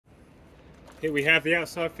Here we have the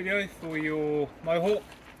outside video for your Mohawk.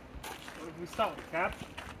 We start with the cab.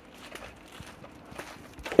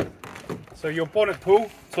 So your bonnet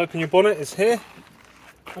pull, to open your bonnet, is here.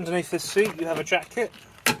 Underneath this seat you have a jack kit.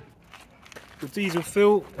 Your diesel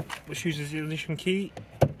fill, which uses the ignition key,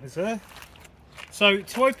 is there. So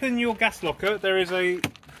to open your gas locker, there is a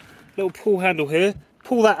little pull handle here.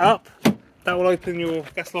 Pull that up, that will open your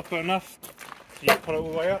gas locker enough. You can pull it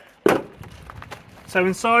all the way up. So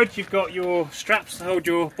inside you've got your straps to hold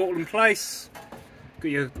your bottle in place.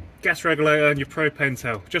 Got your gas regulator and your propane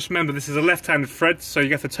tail. Just remember, this is a left-handed thread, so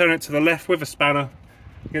you have to turn it to the left with a spanner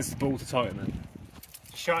against the ball to tighten it.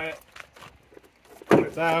 Shut it, pull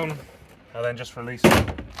it down, and then just release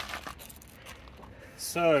it.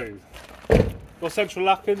 So, your central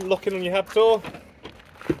locking on your hab door.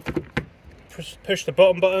 Push the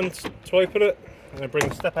bottom button to open it, and then bring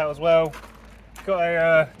the step out as well. Got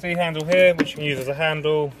a D handle here, which you can use as a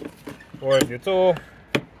handle or over your door.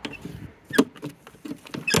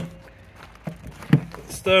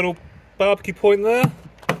 External barbecue point there.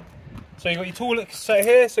 So you've got your toilet set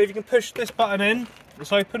here, so if you can push this button in,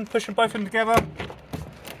 it's open, push them both in together,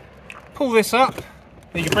 pull this up,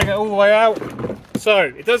 and you can bring it all the way out. So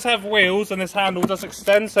it does have wheels and this handle does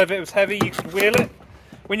extend, so if it was heavy you could wheel it.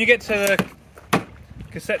 When you get to the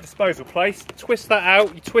cassette disposal place, twist that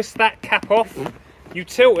out, you twist that cap off, you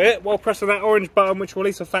tilt it while pressing that orange button which will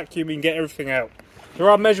release a vacuum, you can get everything out. There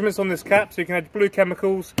are measurements on this cap, so you can add blue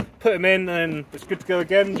chemicals, put them in, and it's good to go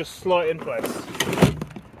again, just slide it in place.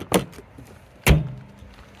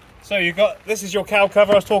 So you've got, this is your cowl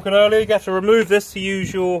cover I was talking earlier. You have to remove this to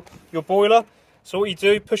use your boiler. So what you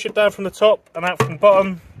do, push it down from the top and out from the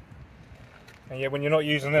bottom. And yeah, when you're not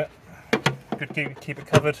using it, good to keep it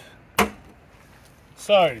covered.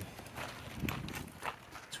 So,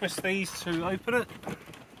 twist these to open it.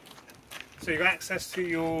 So you've got access to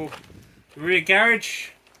your rear garage.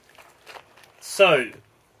 So,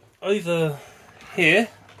 over here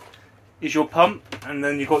is your pump, and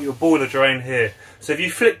then you've got your boiler drain here. So if you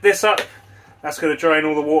flick this up, that's going to drain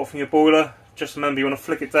all the water from your boiler. Just remember, you want to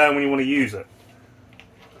flick it down when you want to use it.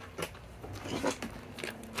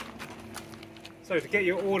 So to get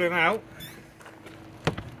your All-in out,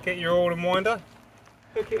 get your All-in winder,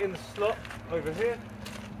 hook it in the slot over here.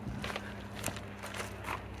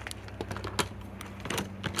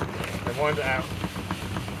 And wind it out.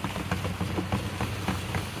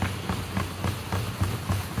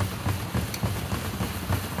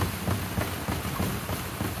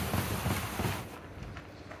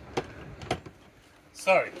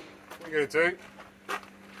 So, what you're going to do,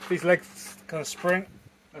 these legs kind of spring,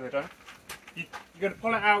 no they don't, you're going to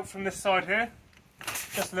pull it out from this side here,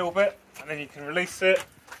 just a little bit, and then you can release it,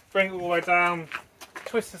 bring it all the way down,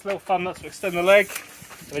 twist this little thumb nut to extend the leg,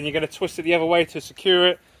 and then you're going to twist it the other way to secure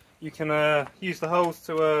it. You can use the holes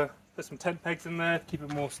to put some tent pegs in there to keep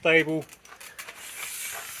it more stable. To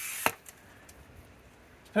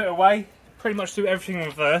put it away, pretty much do everything in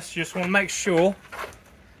reverse. You just want to make sure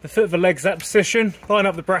the foot of the leg's that position, line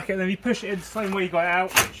up the bracket, and then you push it in the same way you got it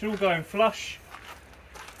out. It should all go in flush,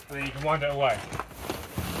 and then you can wind it away.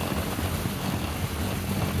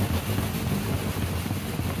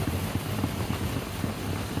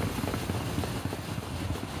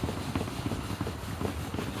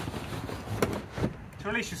 To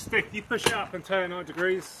release your stick, you push it up and turn it 90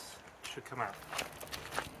 degrees, it should come out.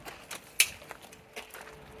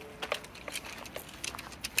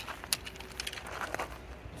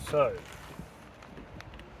 So,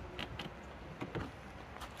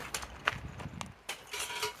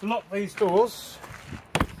 to lock these doors,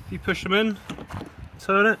 you push them in,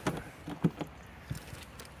 turn it,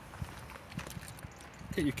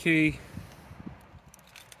 get your key,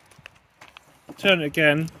 turn it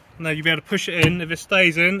again. Now you'll be able to push it in. If it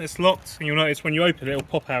stays in, it's locked, and you'll notice when you open it, it'll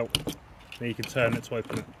pop out. Then you can turn it to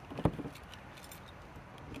open it.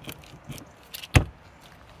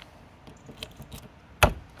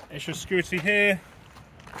 Extra security here.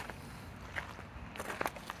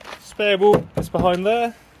 Spare wheel is behind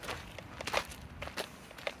there.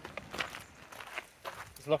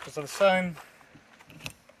 These lockers are the same.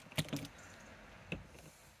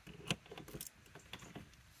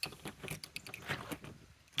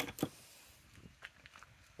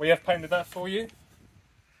 We have painted that for you.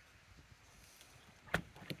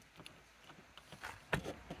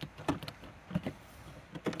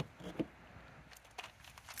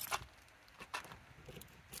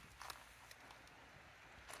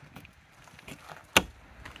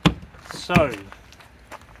 So,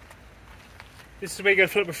 this is where you're going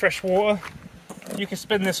to fill it with fresh water. You can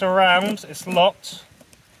spin this around, it's locked.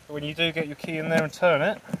 But when you do get your key in there and turn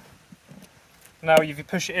it, Now if you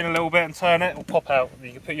push it in a little bit and turn it, it will pop out.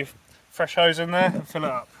 You can put your fresh hose in there and fill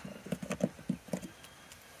it up.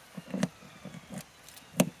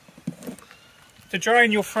 To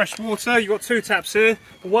drain your fresh water, you've got 2 taps here.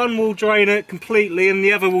 One will drain it completely and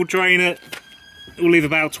the other will drain it. It will leave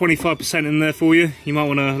about 25% in there for you. You might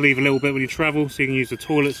want to leave a little bit when you travel so you can use the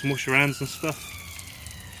toilets and wash your hands and stuff.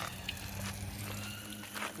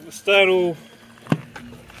 External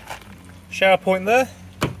shower point there.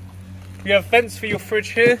 You have vents for your fridge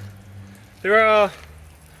here. There are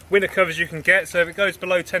winter covers you can get, so if it goes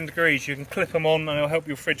below 10 degrees you can clip them on and it'll help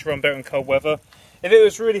your fridge run better in cold weather. If it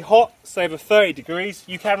was really hot, say over 30 degrees,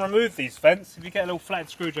 you can remove these vents. If you get a little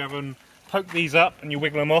flat screwdriver and poke these up and you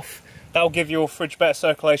wiggle them off, that will give your fridge better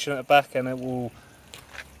circulation at the back and it will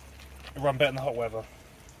run better in the hot weather.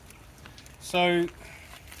 So,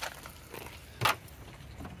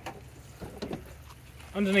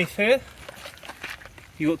 underneath here,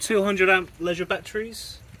 you've got 200 amp leisure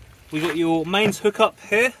batteries. We've got your mains hookup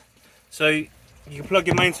here. So you can plug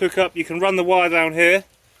your mains hookup, you can run the wire down here,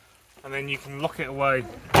 and then you can lock it away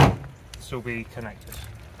and still be connected.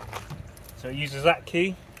 So it uses that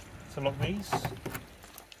key to lock these.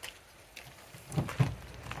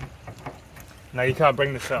 Now you can't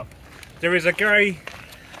bring this up. There is a grey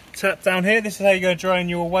tap down here. This is how you're going to drain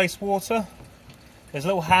your wastewater. There's a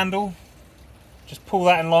little handle. Just pull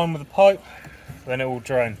that in line with the pipe, then it will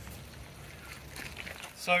drain.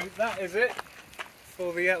 So that is it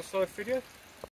for the outside video.